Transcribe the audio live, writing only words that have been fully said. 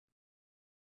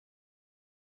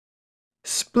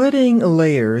Splitting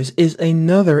layers is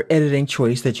another editing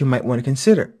choice that you might want to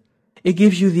consider. It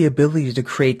gives you the ability to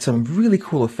create some really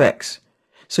cool effects.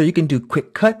 So you can do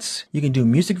quick cuts, you can do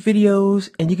music videos,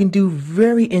 and you can do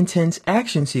very intense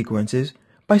action sequences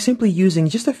by simply using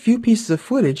just a few pieces of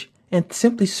footage and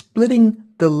simply splitting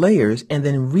the layers and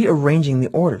then rearranging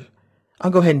the order.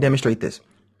 I'll go ahead and demonstrate this.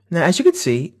 Now, as you can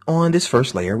see, on this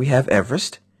first layer, we have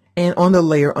Everest, and on the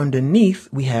layer underneath,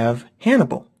 we have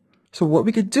Hannibal. So what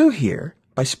we could do here,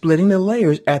 by splitting the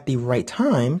layers at the right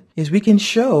time, is we can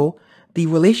show the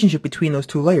relationship between those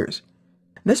two layers.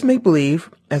 Let's make believe,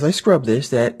 as I scrub this,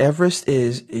 that Everest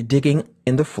is digging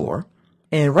in the floor,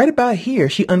 and right about here,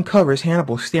 she uncovers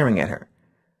Hannibal staring at her.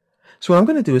 So what I'm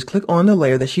going to do is click on the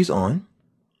layer that she's on.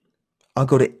 I'll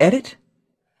go to Edit,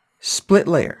 Split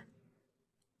Layer.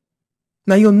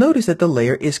 Now you'll notice that the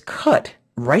layer is cut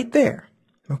right there,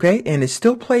 okay? And it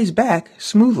still plays back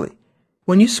smoothly.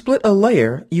 When you split a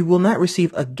layer, you will not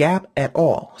receive a gap at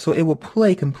all, so it will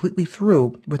play completely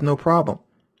through with no problem.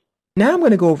 Now I'm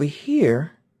going to go over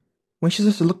here when she's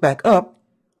supposed to look back up,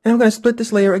 and I'm going to split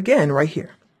this layer again right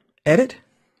here. Edit,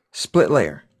 Split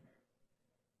Layer.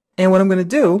 And what I'm going to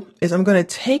do is I'm going to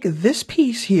take this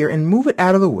piece here and move it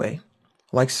out of the way,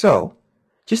 like so,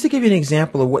 just to give you an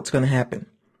example of what's going to happen.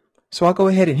 So I'll go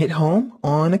ahead and hit Home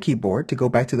on a keyboard to go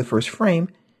back to the first frame,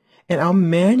 and I'll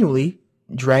manually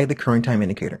drag the current time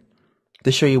indicator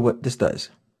to show you what this does.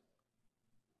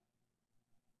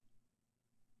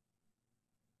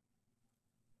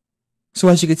 So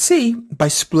as you can see, by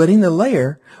splitting the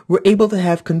layer, we're able to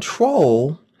have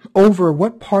control over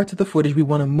what parts of the footage we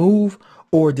want to move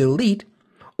or delete,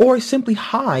 or simply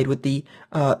hide with the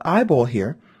eyeball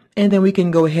here, and then we can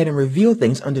go ahead and reveal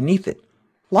things underneath it.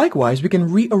 Likewise, we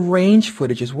can rearrange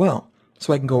footage as well.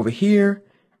 So I can go over here,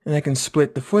 and I can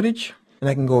split the footage, and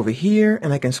I can go over here,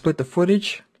 and I can split the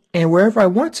footage, and wherever I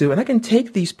want to, and I can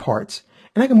take these parts,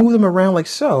 and I can move them around like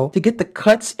so to get the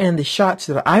cuts and the shots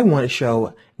that I want to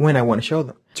show when I want to show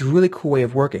them. It's a really cool way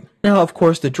of working. Now, of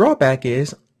course, the drawback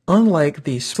is, unlike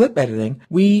the slip editing,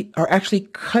 we are actually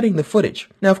cutting the footage.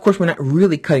 Now, of course, we're not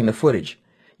really cutting the footage.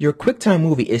 Your QuickTime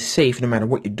movie is safe no matter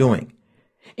what you're doing.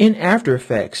 In After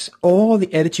Effects, all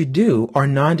the edits you do are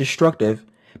non-destructive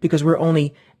because we're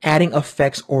only adding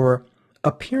effects or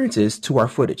appearances to our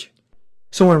footage.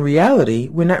 So in reality,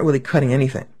 we're not really cutting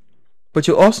anything. But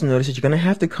you'll also notice that you're going to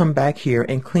have to come back here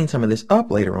and clean some of this up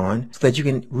later on so that you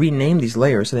can rename these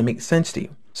layers so they make sense to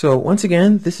you. So once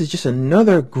again, this is just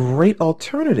another great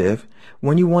alternative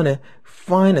when you want to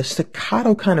find a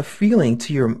staccato kind of feeling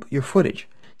to your footage.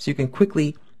 So you can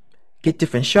quickly get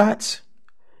different shots,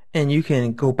 and you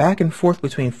can go back and forth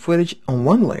between footage on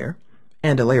one layer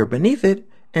and a layer beneath it,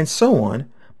 and so on,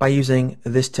 by using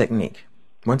this technique.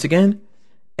 Once again,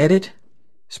 Edit,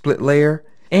 Split Layer,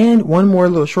 and one more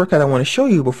little shortcut I want to show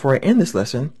you before I end this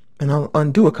lesson, and I'll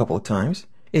undo a couple of times,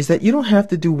 is that you don't have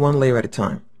to do one layer at a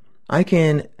time. I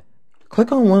can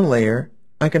click on one layer,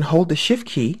 I can hold the Shift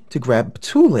key to grab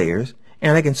two layers,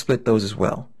 and I can split those as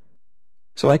well.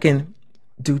 So I can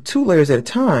do two layers at a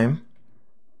time,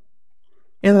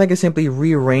 and then I can simply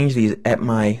rearrange these at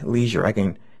my leisure. I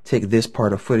can take this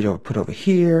part of footage put over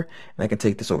here, and I can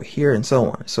take this over here, and so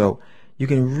on. So you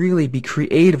can really be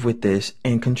creative with this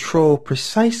and control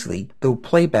precisely the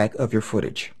playback of your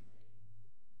footage.